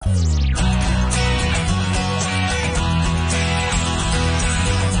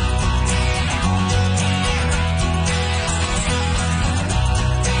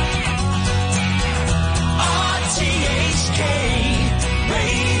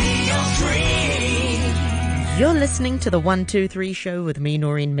You're listening to the 123 show with me,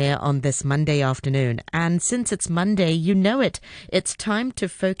 Noreen Mayer, on this Monday afternoon. And since it's Monday, you know it. It's time to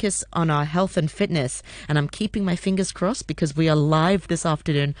focus on our health and fitness. And I'm keeping my fingers crossed because we are live this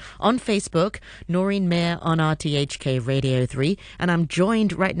afternoon on Facebook, Noreen Mayer on RTHK Radio 3. And I'm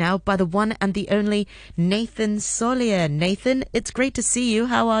joined right now by the one and the only Nathan Solier. Nathan, it's great to see you.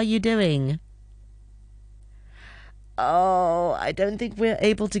 How are you doing? Oh, I don't think we're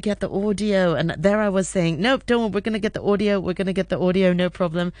able to get the audio. And there I was saying, nope, don't worry, we're going to get the audio. We're going to get the audio, no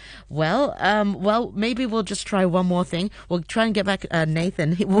problem. Well, maybe we'll just try one more thing. We'll try and get back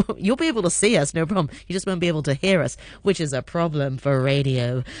Nathan. You'll be able to see us, no problem. You just won't be able to hear us, which is a problem for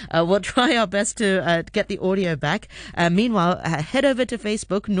radio. We'll try our best to get the audio back. Meanwhile, head over to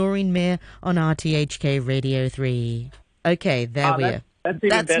Facebook, Noreen Mayer on RTHK Radio 3. Okay, there we are.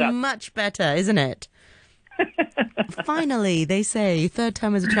 That's better. Much better, isn't it? Finally, they say, third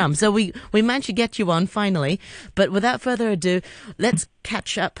time is a charm. So we managed to get you on finally. But without further ado, let's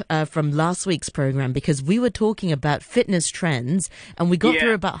catch up from last week's program because we were talking about fitness trends and we got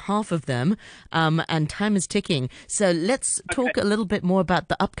through about half of them and time is ticking. So let's talk a little bit more about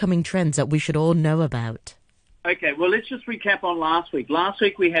the upcoming trends that we should all know about. Okay, well, let's just recap on last week. Last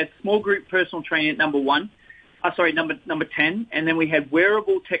week we had small group personal training at number 10, and then we had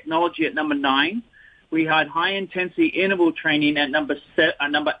wearable technology at number 9. We had high-intensity interval training at number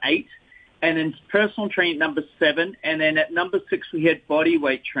 8, and then personal training at number 7, and then at number 6 we had body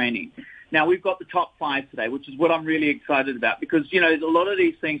weight training. Now, we've got the top 5 today, which is what I'm really excited about because, you know, a lot of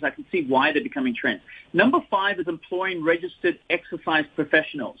these things I can see why they're becoming trends. Number 5 is employing registered exercise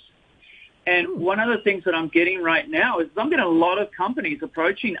professionals. And one of the things that I'm getting right now is I'm getting a lot of companies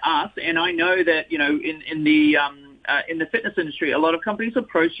approaching us, and I know that, you know, in the fitness industry, a lot of companies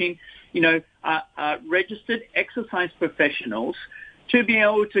approaching registered exercise professionals to be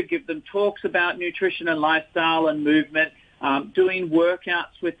able to give them talks about nutrition and lifestyle and movement, doing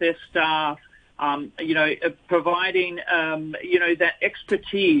workouts with their staff, providing, that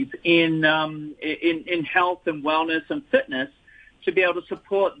expertise in health and wellness and fitness to be able to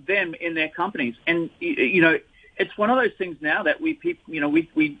support them in their companies. And, you know, it's one of those things now that we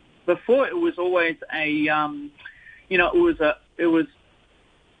before it was always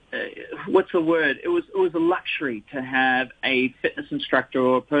what's the word? It was a luxury to have a fitness instructor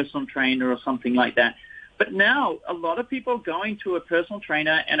or a personal trainer or something like that. But now a lot of people are going to a personal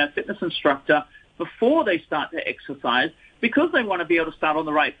trainer and a fitness instructor before they start to exercise because they want to be able to start on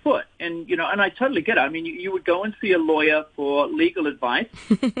the right foot. And, you know, and I totally get it. I mean, you would go and see a lawyer for legal advice.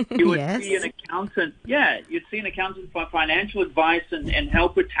 You would see an accountant. Yeah, you'd see an accountant for financial advice and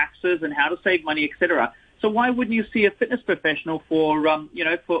help with taxes and how to save money, etc. So why wouldn't you see a fitness professional for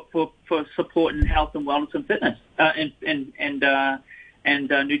support in health and wellness and fitness and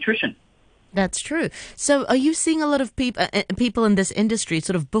nutrition? That's true. So are you seeing a lot of people in this industry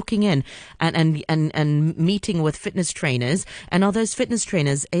sort of booking in and meeting with fitness trainers? And are those fitness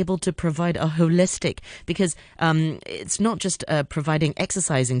trainers able to provide a holistic, because it's not just providing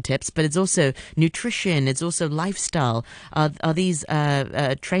exercising tips, but it's also nutrition, it's also lifestyle. Are these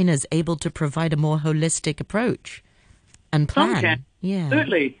trainers able to provide a more holistic approach and plan? Some can, yeah,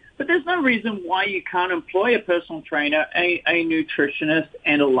 absolutely. But there's no reason why you can't employ a personal trainer, a nutritionist,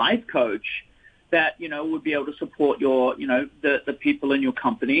 and a life coach that, you know, would be able to support your, you know, the people in your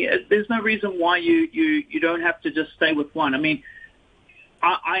company. There's no reason why you don't have to just stay with one. I mean,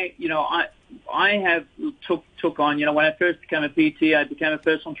 I have took on, you know, when I first became a PT, I became a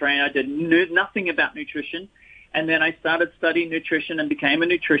personal trainer. I knew nothing about nutrition. And then I started studying nutrition and became a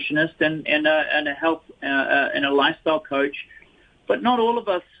nutritionist and a health and a lifestyle coach. But not all of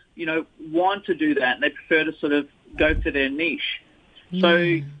us, you know, want to do that. They prefer to sort of go for their niche. So,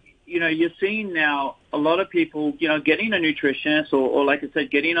 you know, you're seeing now a lot of people, you know, getting a nutritionist or like I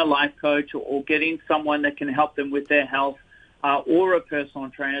said, getting a life coach or getting someone that can help them with their health or a personal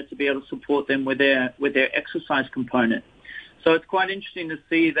trainer to be able to support them with their exercise component. So it's quite interesting to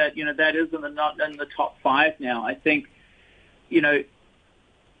see that, you know, that is in the top 5 now. I think, you know,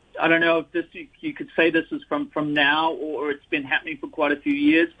 I don't know if you could say this is from now or it's been happening for quite a few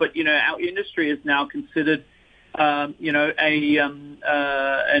years, but, you know, our industry is now considered, an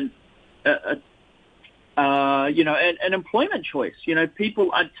employment choice. You know,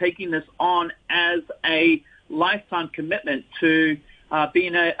 people are taking this on as a lifetime commitment to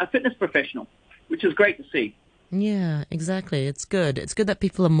being a fitness professional, which is great to see. Yeah, exactly. It's good. It's good that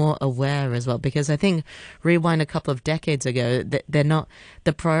people are more aware as well, because I think rewind a couple of decades ago, they're not,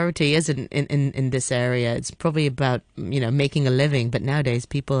 the priority isn't in this area. It's probably about, you know, making a living. But nowadays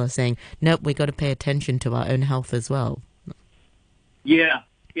people are saying, nope, we got to pay attention to our own health as well. Yeah.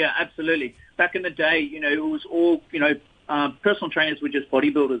 Yeah, absolutely. Back in the day, it was all, personal trainers were just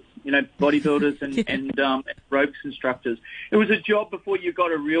bodybuilders, bodybuilders and, Yeah. and ropes instructors. It was a job before you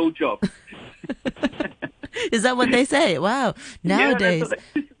got a real job. Is that what they say? Wow. Yeah, that's what Nowadays.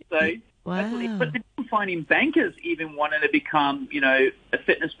 they used to say. Absolutely. Wow. But they're finding bankers even wanting to become,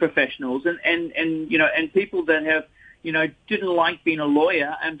 fitness professionals and people that have, didn't like being a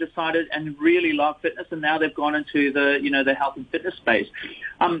lawyer and decided and really love fitness, and now they've gone into the health and fitness space.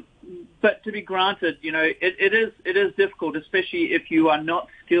 But to be granted, it is difficult, especially if you are not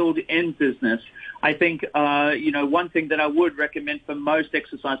skilled in business. I think, one thing that I would recommend for most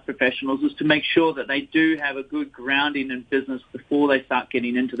exercise professionals is to make sure that they do have a good grounding in business before they start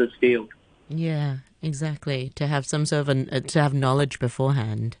getting into this field. Yeah, exactly. To have some sort of to have knowledge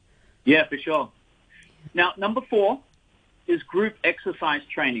beforehand. Yeah, for sure. Now, number 4 is group exercise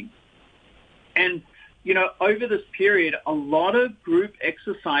training. And, over this period, a lot of group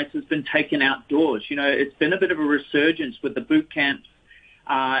exercise has been taken outdoors. It's been a bit of a resurgence with the boot camps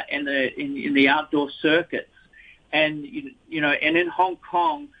and in the outdoor circuits. And, and in Hong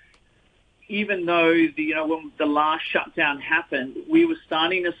Kong, even though when the last shutdown happened, we were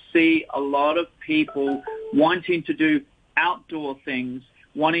starting to see a lot of people wanting to do outdoor things,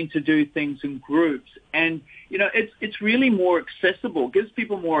 wanting to do things in groups. And, it's really more accessible, gives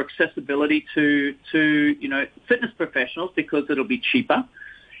people more accessibility to fitness professionals because it'll be cheaper.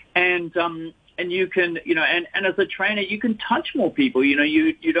 And you can, and as a trainer, you can touch more people.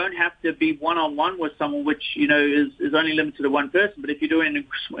 You don't have to be one-on-one with someone, which, is only limited to one person. But if you're doing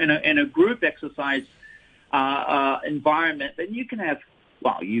in a group exercise environment, then you can have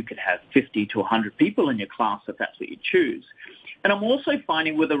 50 to 100 people in your class if that's what you choose. And I'm also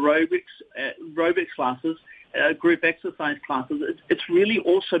finding with aerobics classes, group exercise classes, it's really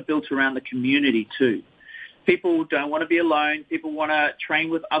also built around the community too. People don't want to be alone. People want to train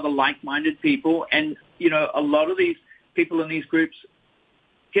with other like-minded people. And, a lot of these people in these groups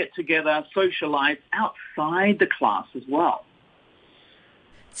get together, socialize outside the class as well.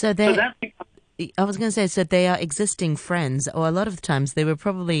 So I was going to say, so they are existing friends, or a lot of the times they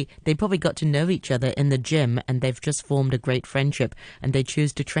probably got to know each other in the gym and they've just formed a great friendship and they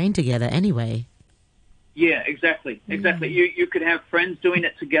choose to train together anyway. Yeah, exactly. You could have friends doing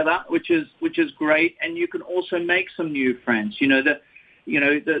it together, which is great, and you can also make some new friends. The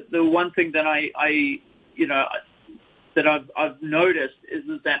one thing that I've noticed is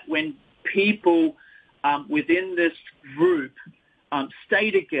that when people within this group stay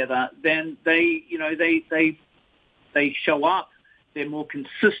together, then they show up. They're more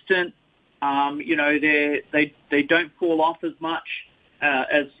consistent. They don't fall off as much.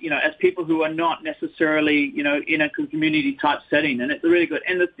 As people who are not necessarily, in a community type setting, and it's really good.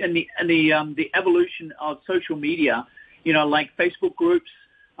 And the evolution of social media, like Facebook groups,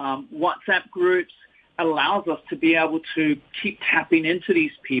 WhatsApp groups, allows us to be able to keep tapping into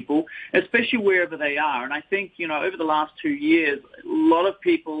these people, especially wherever they are. And I think, over the last 2 years, a lot of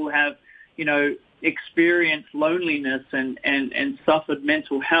people have, experienced loneliness and suffered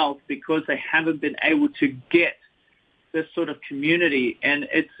mental health because they haven't been able to get this sort of community. And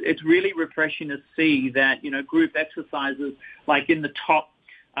it's really refreshing to see that, group exercises like in the top,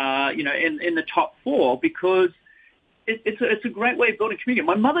 in the top 4, because it's a great way of building community.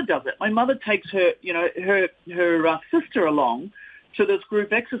 My mother does it. My mother takes her, her sister along to this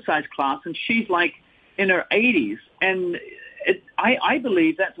group exercise class, and she's like in her 80s. And I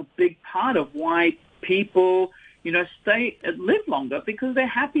believe that's a big part of why people, live longer, because they're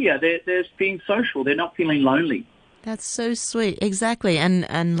happier. They're being social. They're not feeling lonely. That's so sweet. Exactly.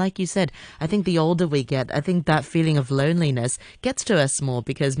 And like you said, I think the older we get, I think that feeling of loneliness gets to us more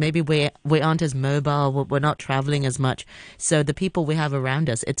because maybe we aren't as mobile, we're not traveling as much. So the people we have around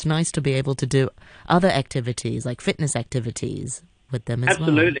us, it's nice to be able to do other activities like fitness activities with them as well.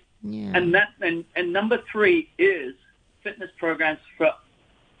 Absolutely. Yeah. And number 3 is fitness programs for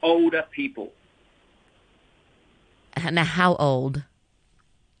older people. Now, how old?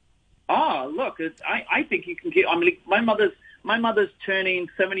 Oh, look, I think you can get, my mother's turning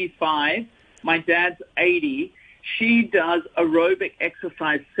 75. My dad's 80. She does aerobic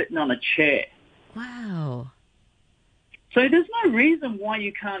exercise sitting on a chair. Wow. So there's no reason why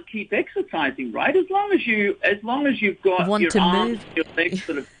you can't keep exercising, right? As long as you've got your arms, your legs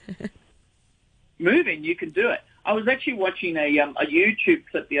sort of moving, you can do it. I was actually watching a YouTube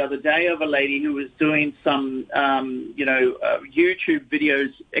clip the other day of a lady who was doing some, YouTube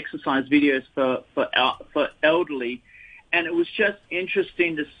videos, exercise videos for elderly, and it was just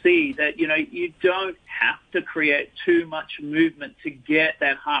interesting to see that you don't have to create too much movement to get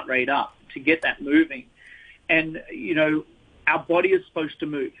that heart rate up, to get that moving, and our body is supposed to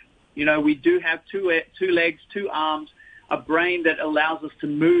move. You know, we do have two legs, two arms, a brain that allows us to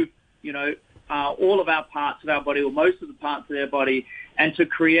move, you know, all of our parts of our body or most of the parts of their body. And to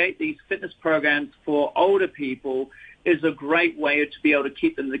create these fitness programs for older people is a great way to be able to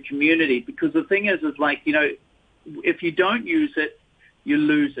keep them in the community. Because the thing is like, you know, if you don't use it, you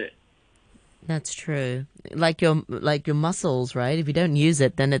lose it. That's true. Like your muscles, right? If you don't use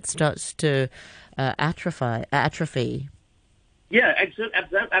it, then it starts to atrophy. Yeah,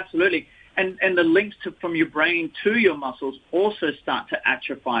 absolutely. And the links from your brain to your muscles also start to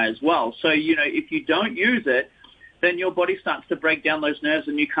atrophy as well. So, you know, if you don't use it, then your body starts to break down those nerves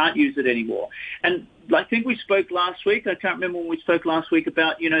and you can't use it anymore. And I think we spoke last week, I can't remember when we spoke last week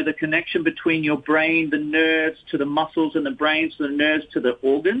about, you know, the connection between your brain, the nerves to the muscles and the brains to the nerves to the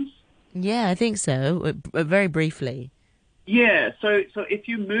organs. Yeah, I think so. Very briefly. Yeah, so if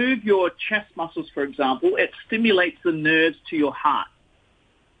you move your chest muscles, for example, it stimulates the nerves to your heart,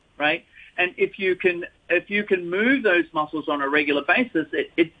 right? And if you can move those muscles on a regular basis,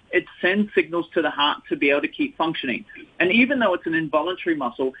 it sends signals to the heart to be able to keep functioning. And even though it's an involuntary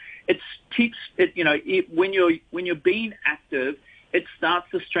muscle, when you're being active, it starts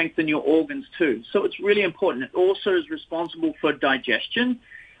to strengthen your organs too. So it's really important. It also is responsible for digestion.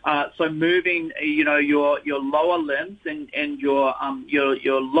 So moving, you know, your lower limbs and your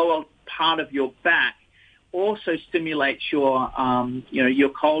lower part of your back also stimulates your your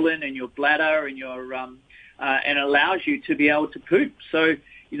colon and your bladder and and allows you to be able to poop. So,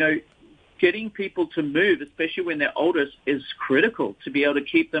 you know, getting people to move, especially when they're older, is critical to be able to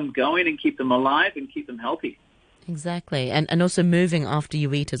keep them going and keep them alive and keep them healthy. Exactly. And also moving after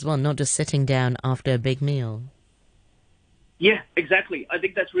you eat as well, not just sitting down after a big meal. Yeah, exactly. I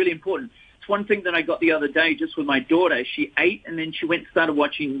think that's really important. It's one thing that I got the other day just with my daughter. She ate and then she went and started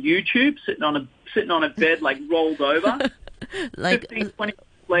watching YouTube, sitting on a bed, like rolled over. Like 15, 20 minutes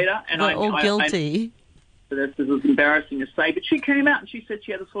later, and we're all guilty. This is embarrassing to say, but she came out and she said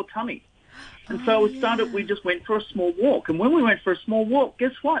she had a sore tummy. And so we just went for a small walk. And when we went for a small walk,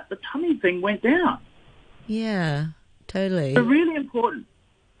 guess what? The tummy thing went down. Yeah, totally. So really important,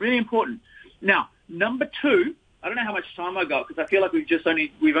 really important. Now, number 2, I don't know how much time I got because I feel like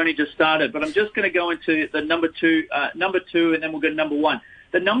we've only just started, but I'm just going to go into the number two, and then we'll go to number 1.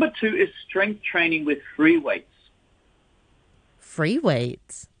 The number 2 is strength training with free weights. Free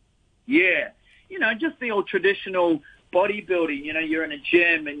weights? Yeah. You know, just the old traditional bodybuilding. You know, you're in a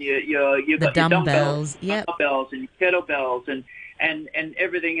gym and you've got your dumbbells, dumbbells and your kettlebells and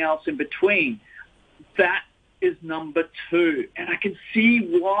everything else in between. That is number 2. And I can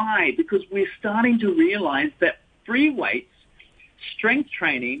see why, because we're starting to realize that free weights, strength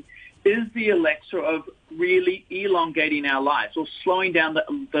training, is the elixir of really elongating our lives or slowing down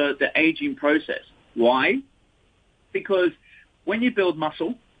the aging process. Why? Because when you build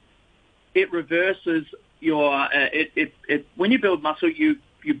muscle, it reverses your when you build muscle, you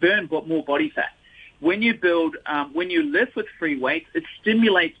burn more body fat. When you lift with free weights, it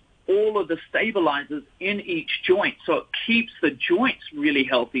stimulates all of the stabilizers in each joint, so it keeps the joints really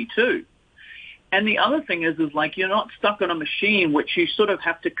healthy too. And the other thing is like you're not stuck on a machine which you sort of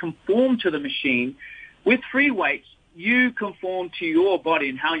have to conform to the machine. With free weights, you conform to your body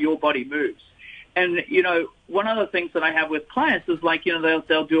and how your body moves. And, you know, one of the things that I have with clients is like, you know,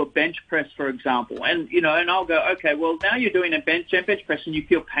 they'll do a bench press, for example. And, you know, and I'll go, okay, well, now you're doing a bench press and you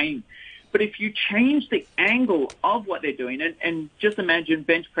feel pain. But if you change the angle of what they're doing, and just imagine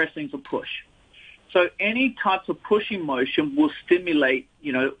bench pressing is a push. So any types of pushing motion will stimulate,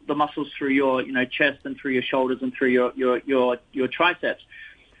 you know, the muscles through your, you know, chest and through your shoulders and through your triceps.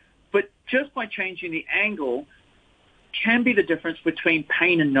 But just by changing the angle can be the difference between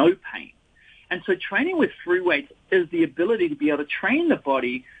pain and no pain. And so training with free weights is the ability to be able to train the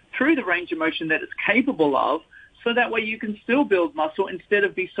body through the range of motion that it's capable of, so that way you can still build muscle instead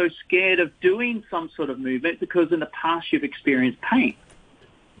of be so scared of doing some sort of movement because in the past you've experienced pain.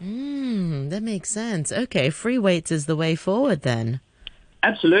 That makes sense. Okay, free weights is the way forward then.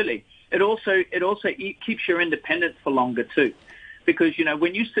 Absolutely. It also keeps your independence for longer too, because you know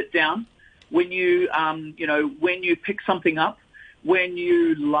when you sit down, when you when you pick something up, when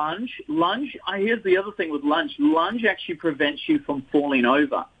you lunge. Here's the other thing with lunge. Lunge actually prevents you from falling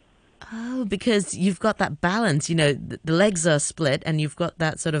over. Oh, because you've got that balance, you know, the legs are split and you've got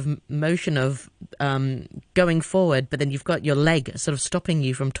that sort of motion of going forward, but then you've got your leg sort of stopping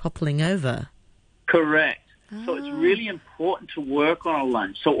you from toppling over. Correct. Oh. So it's really important to work on a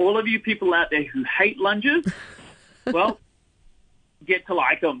lunge. So all of you people out there who hate lunges, well, get to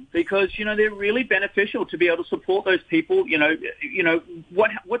like them because, they're really beneficial to be able to support those people.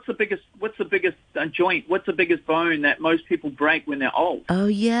 What's the biggest joint? What's the biggest bone that most people break when they're old? Oh,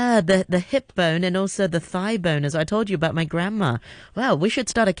 yeah, the hip bone and also the thigh bone, as I told you about my grandma. Wow, we should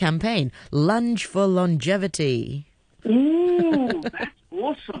start a campaign. Lunge for longevity. Ooh, that's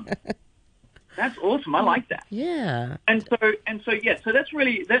awesome. That's awesome. I like that. Yeah. And so yeah, so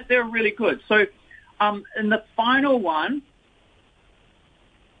they're really good. So, and the final one,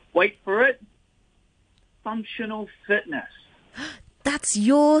 wait for it, functional fitness. That's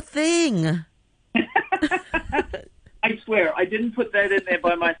your thing. I swear, I didn't put that in there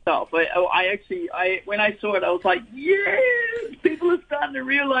by myself. When I saw it, I was like, yes, people are starting to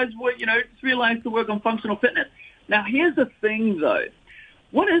realize the work on functional fitness. Now, here's the thing, though.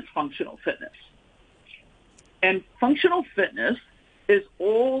 What is functional fitness? And functional fitness is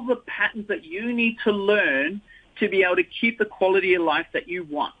all the patterns that you need to learn to be able to keep the quality of life that you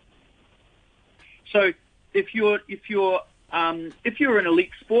want. So if you're an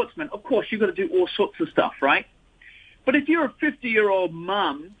elite sportsman, of course you've got to do all sorts of stuff, right? But if you're a 50-year-old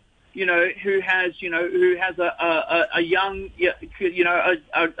mum, who has a young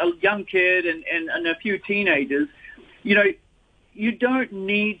kid and a few teenagers, you don't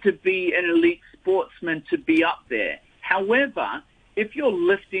need to be an elite sportsman to be up there. However, if you're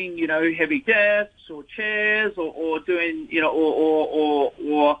lifting, heavy desks or chairs or doing,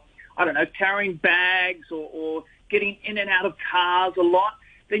 or I don't know, carrying bags or getting in and out of cars a lot,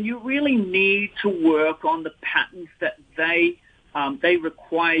 then you really need to work on the patterns that they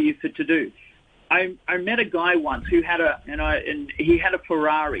require you to do. I met a guy once who had he had a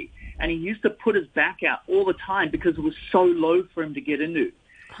Ferrari, and he used to put his back out all the time because it was so low for him to get into.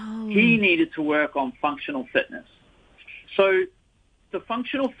 Oh. He needed to work on functional fitness. So the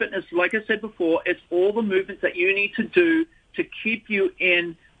functional fitness, like I said before, it's all the movements that you need to do to keep you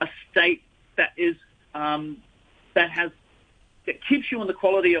in a state that is that keeps you on the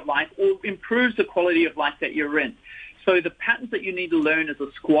quality of life or improves the quality of life that you're in. So the patterns that you need to learn is a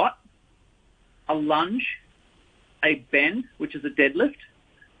squat, a lunge, a bend, which is a deadlift,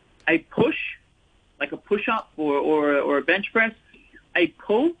 a push, like a push-up or a bench press, a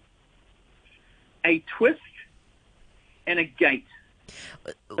pull, a twist, and a gait.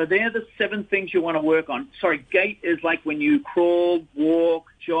 So they're the 7 things you want to work on. Sorry, gait is like when you crawl, walk,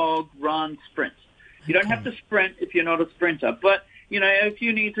 jog, run, sprint. You don't have to sprint if you're not a sprinter. But, if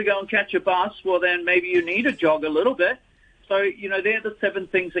you need to go and catch a bus, well, then maybe you need to jog a little bit. So, they're the 7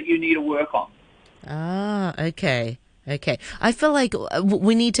 things that you need to work on. Ah, okay. Okay. I feel like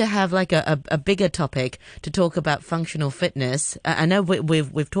we need to have like a bigger topic to talk about functional fitness. I know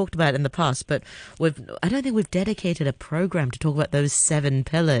we've talked about it in the past, but I don't think we've dedicated a program to talk about those 7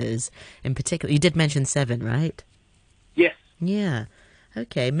 pillars in particular. You did mention 7, right? Yes. Yeah.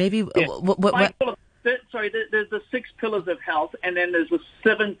 Okay. Maybe. Yes. There's the 6 pillars of health, and then there's the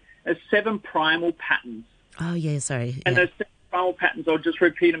 7 primal patterns. Oh yeah. Sorry. And those 7 primal patterns, I'll just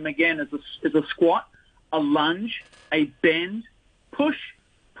repeat them again: is a squat, a lunge, a bend, push,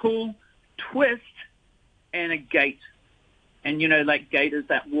 pull, twist, and a gait. And like gait is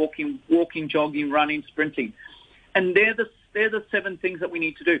that walking, jogging, running, sprinting. And they're the 7 things that we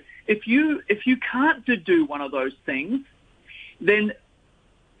need to do. If you can't do one of those things, then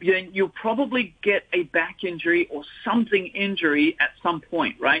you'll probably get a back injury or something injury at some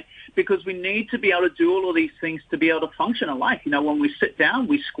point, right? Because we need to be able to do all of these things to be able to function in life. When we sit down,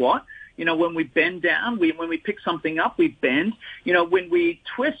 we squat. When we bend down, when we pick something up, we bend. When we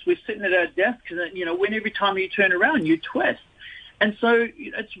twist, we're sitting at our desk, when every time you turn around, you twist. And so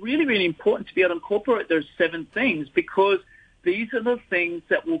it's really, really important to be able to incorporate those 7 things because these are the things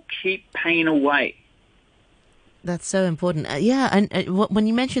that will keep pain away. That's so important. Yeah, and when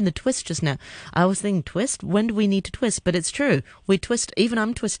you mentioned the twist just now, I was thinking twist? When do we need to twist? But it's true. We twist, even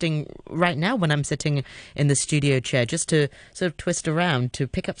I'm twisting right now when I'm sitting in the studio chair just to sort of twist around to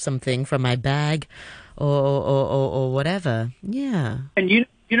pick up something from my bag or whatever. Yeah. And you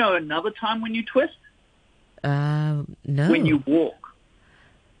know another time when you twist? No. When you walk.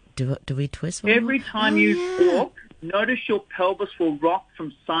 Do we twist? Every time you walk, notice your pelvis will rock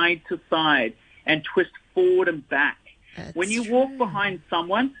from side to side and twist forward and back. That's when you walk behind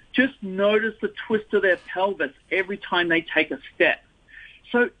someone, just notice the twist of their pelvis every time they take a step.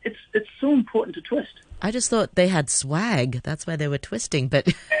 So it's so important to twist. I just thought they had swag. That's why they were twisting.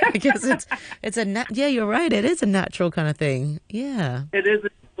 But I guess it's yeah, you're right. It is a natural kind of thing. Yeah. It is a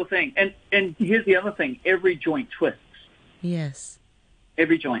natural thing. And here's the other thing. Every joint twists. Yes.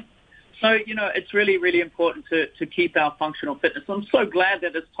 Every joint. So, it's really, really important to keep our functional fitness. I'm so glad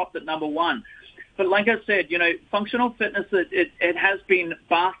that it's topped at number 1. But like I said, functional fitness, it has been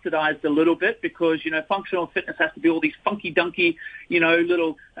bastardized a little bit because, functional fitness has to be all these funky dunky,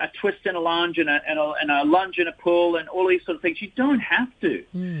 little twist and a lunge and a lunge and a pull and all these sort of things. You don't have to,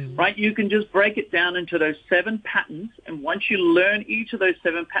 right? You can just break it down into those 7 patterns. And once you learn each of those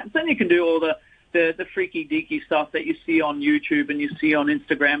 7 patterns, then you can do all the freaky deaky stuff that you see on YouTube and you see on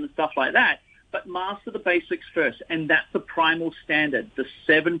Instagram and stuff like that. But master the basics first. And that's the primal standard, the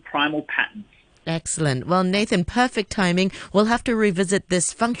 7 primal patterns. Excellent. Well, Nathan, perfect timing. We'll have to revisit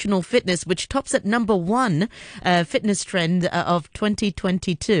this functional fitness, which tops at number 1 fitness trend of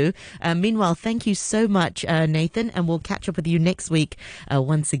 2022. Meanwhile, thank you so much, Nathan, and we'll catch up with you next week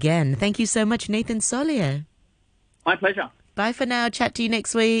once again. Thank you so much, Nathan Solier. My pleasure. Bye for now. Chat to you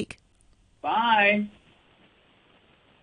next week. Bye.